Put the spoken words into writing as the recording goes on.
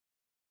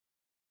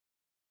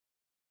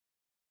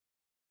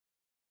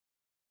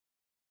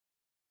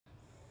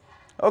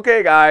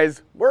Okay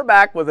guys, we're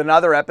back with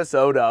another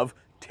episode of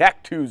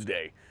Tech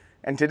Tuesday.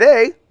 And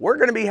today, we're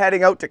going to be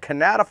heading out to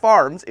Canada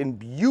Farms in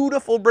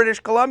beautiful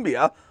British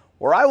Columbia,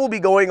 where I will be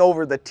going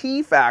over the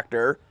T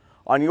factor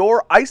on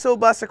your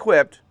ISOBUS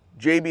equipped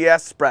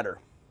JBS spreader.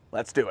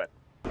 Let's do it.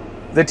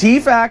 The T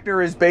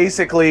factor is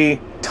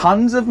basically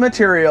tons of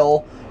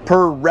material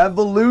per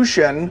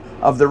revolution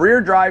of the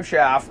rear drive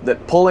shaft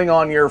that's pulling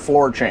on your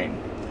floor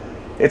chain.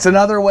 It's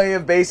another way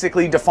of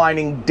basically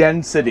defining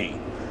density.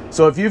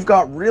 So if you've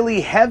got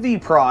really heavy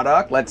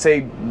product, let's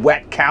say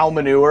wet cow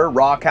manure,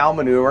 raw cow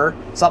manure,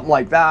 something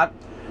like that,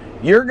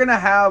 you're gonna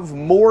have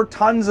more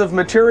tons of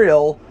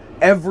material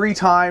every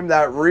time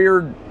that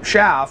rear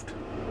shaft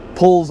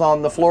pulls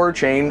on the floor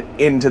chain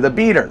into the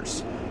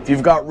beaters. If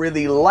you've got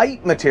really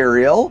light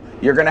material,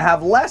 you're gonna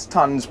have less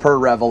tons per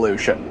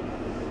revolution.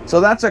 So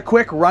that's a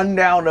quick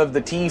rundown of the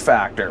T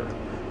factor.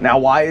 Now,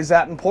 why is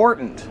that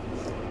important?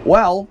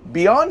 Well,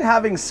 beyond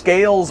having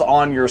scales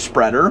on your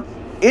spreader,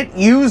 it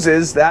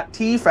uses that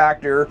T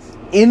factor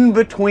in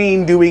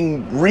between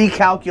doing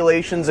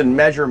recalculations and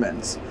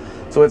measurements.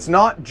 So it's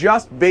not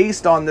just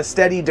based on the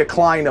steady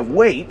decline of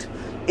weight,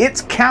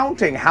 it's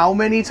counting how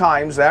many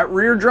times that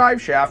rear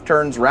drive shaft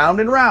turns round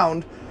and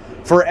round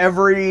for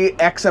every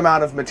X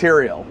amount of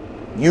material.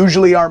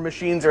 Usually our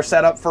machines are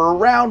set up for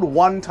around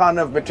 1 ton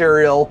of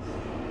material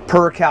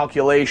per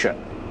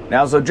calculation.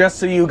 Now, so just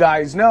so you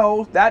guys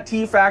know, that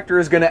T factor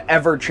is gonna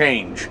ever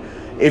change.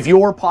 If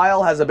your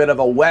pile has a bit of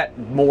a wet,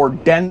 more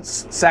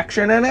dense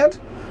section in it,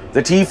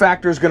 the T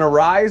factor is going to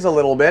rise a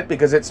little bit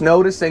because it's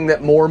noticing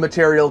that more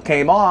material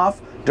came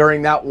off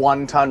during that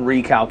 1 ton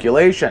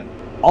recalculation.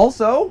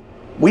 Also,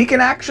 we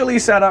can actually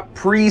set up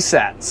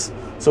presets.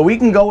 So we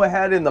can go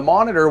ahead in the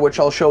monitor, which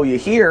I'll show you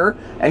here,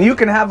 and you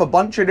can have a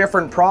bunch of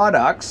different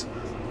products.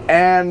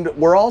 And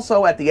we're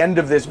also, at the end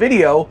of this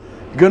video,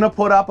 going to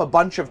put up a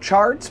bunch of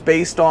charts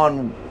based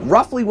on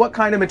roughly what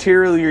kind of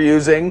material you're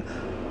using.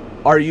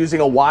 Are you using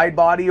a wide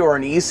body or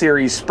an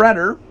E-series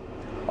spreader?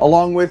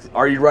 Along with,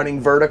 are you running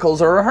verticals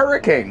or a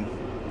hurricane?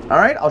 All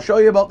right, I'll show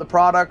you about the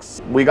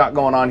products we got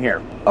going on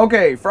here.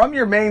 Okay, from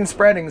your main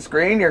spreading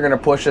screen, you're gonna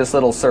push this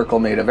little circle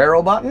made of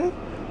arrow button,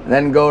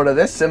 then go to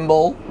this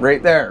symbol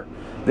right there.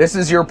 This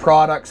is your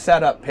product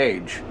setup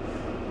page.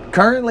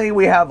 Currently,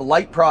 we have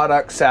light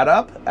product set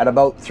up at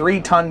about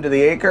 3 ton to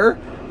the acre.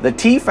 The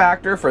T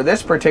factor for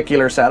this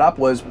particular setup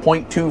was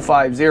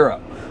 0.250.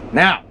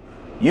 Now,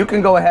 you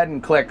can go ahead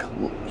and click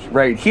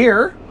right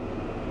here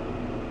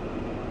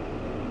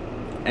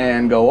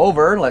and go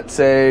over, let's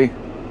say,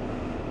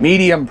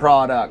 medium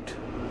product.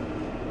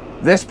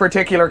 This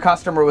particular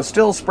customer was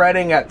still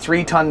spreading at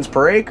 3 tons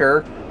per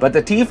acre, but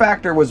the T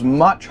factor was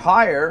much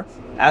higher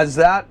as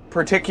that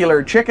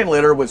particular chicken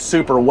litter was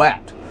super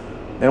wet.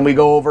 Then we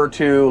go over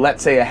to,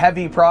 let's say, a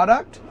heavy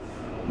product.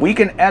 We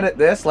can edit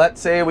this. Let's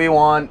say we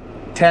want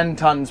 10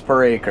 tons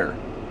per acre.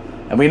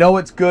 And we know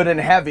it's good and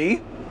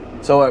heavy,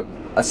 so a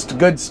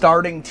good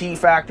starting T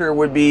factor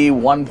would be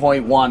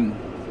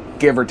 1.1,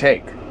 give or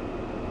take.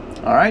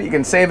 All right, you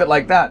can save it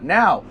like that.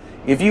 Now,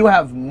 if you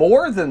have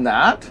more than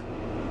that,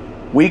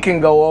 we can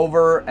go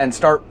over and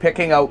start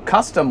picking out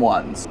custom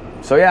ones.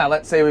 So yeah,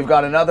 let's say we've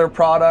got another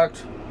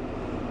product.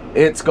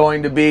 It's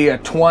going to be a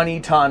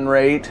 20 ton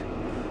rate,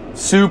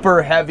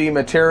 super heavy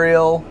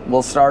material.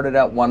 We'll start it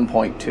at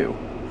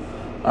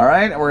 1.2. All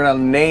right, and we're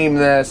gonna name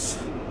this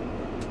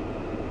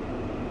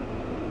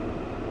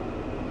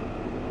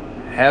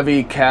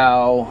Heavy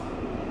Cow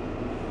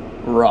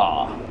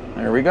Raw.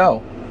 There we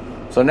go.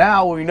 So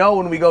now we know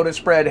when we go to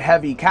spread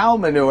heavy cow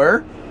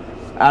manure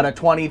at a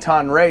 20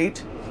 ton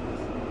rate,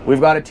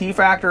 we've got a T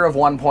factor of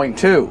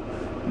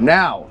 1.2.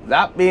 Now,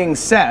 that being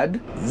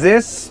said,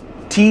 this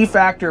T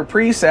factor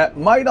preset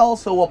might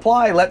also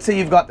apply. Let's say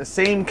you've got the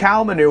same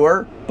cow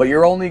manure, but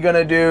you're only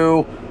gonna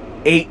do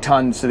 8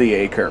 tons to the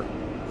acre.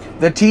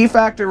 The T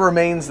factor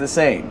remains the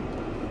same.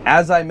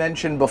 As I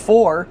mentioned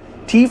before,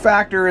 T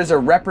factor is a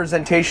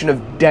representation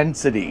of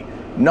density,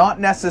 not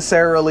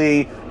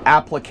necessarily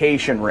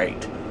application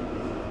rate.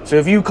 So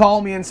if you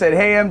call me and said,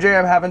 hey MJ,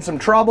 I'm having some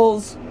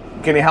troubles,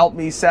 can you help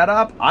me set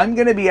up? I'm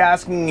gonna be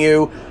asking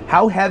you,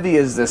 how heavy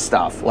is this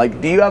stuff?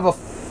 Like, do you have a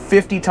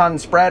 50 ton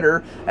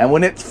spreader and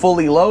when it's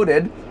fully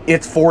loaded,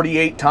 it's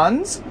 48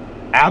 tons?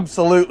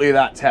 Absolutely,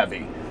 that's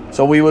heavy.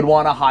 So we would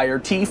want a higher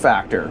T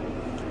factor.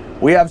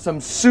 We have some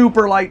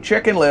super light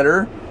chicken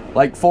litter.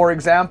 Like for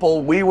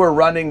example, we were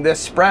running this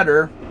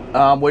spreader,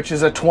 which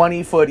is a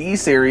 20-foot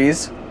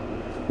E-series.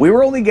 We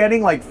were only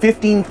getting like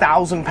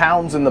 15,000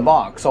 pounds in the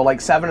box, so like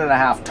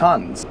 7.5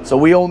 tons. So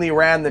we only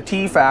ran the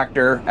T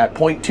factor at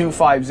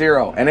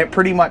 0.250, and it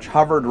pretty much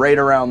hovered right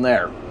around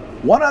there.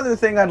 One other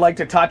thing I'd like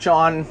to touch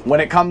on when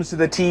it comes to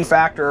the T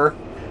factor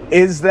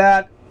is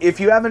that if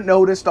you haven't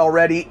noticed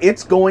already,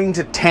 it's going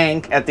to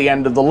tank at the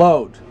end of the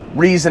load.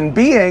 Reason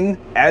being,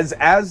 as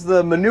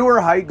the manure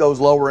height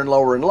goes lower and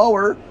lower and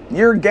lower,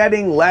 you're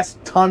getting less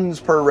tons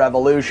per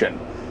revolution.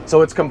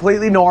 So it's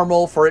completely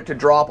normal for it to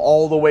drop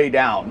all the way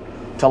down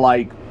to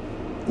like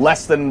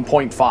less than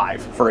 0.5,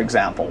 for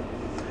example.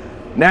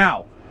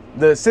 Now,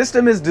 The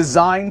system is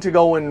designed to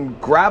go and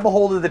grab a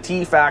hold of the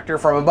T-factor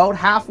from about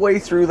halfway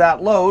through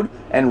that load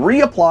and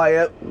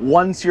reapply it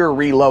once you're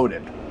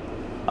reloaded.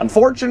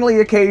 Unfortunately,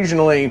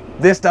 occasionally,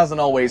 this doesn't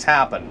always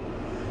happen.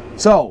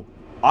 So,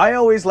 I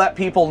always let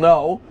people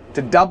know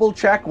to double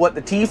check what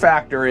the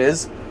T-factor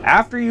is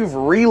after you've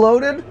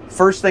reloaded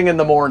first thing in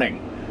the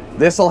morning.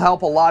 This will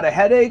help a lot of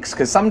headaches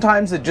because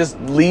sometimes it just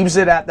leaves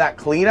it at that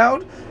clean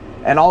out,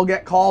 and I'll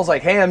get calls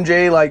like, hey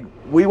MJ, like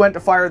we went to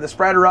fire the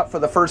spreader up for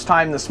the first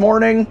time this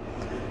morning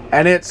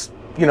and it's,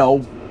 you know,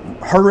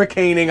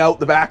 hurricaning out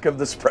the back of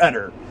the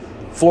spreader.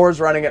 Floor's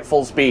running at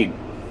full speed.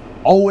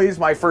 Always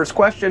my first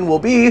question will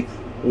be,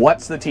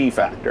 what's the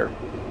T-factor?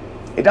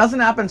 It doesn't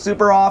happen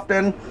super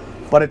often,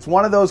 but it's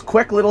one of those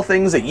quick little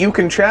things that you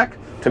can check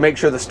to make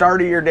sure the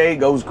start of your day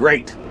goes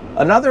great.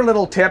 Another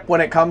little tip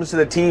when it comes to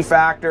the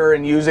T-factor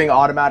and using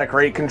automatic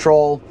rate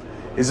control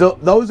is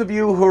those of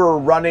you who are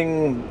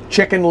running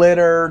chicken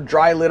litter,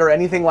 dry litter,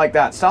 anything like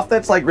that, stuff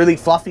that's like really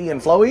fluffy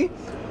and flowy,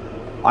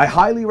 I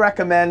highly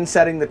recommend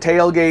setting the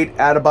tailgate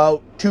at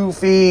about 2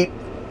 feet,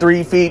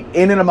 3 feet,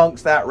 in and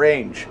amongst that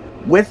range.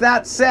 With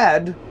that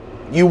said,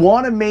 you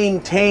want to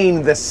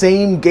maintain the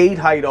same gate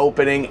height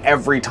opening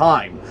every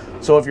time.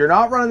 So if you're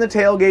not running the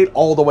tailgate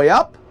all the way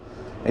up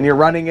and you're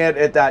running it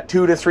at that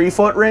 2 to 3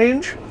 foot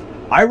range,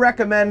 I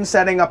recommend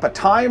setting up a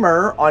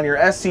timer on your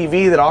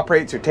SCV that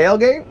operates your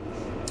tailgate.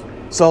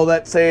 So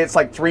let's say it's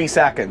like 3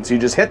 seconds. You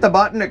just hit the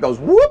button, it goes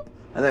whoop,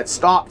 and it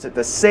stops at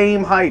the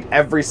same height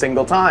every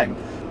single time.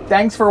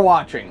 Thanks for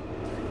watching.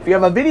 If you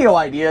have a video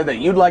idea that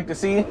you'd like to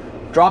see,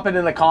 drop it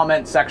in the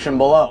comments section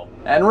below.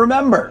 And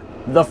remember,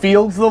 the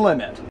field's the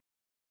limit.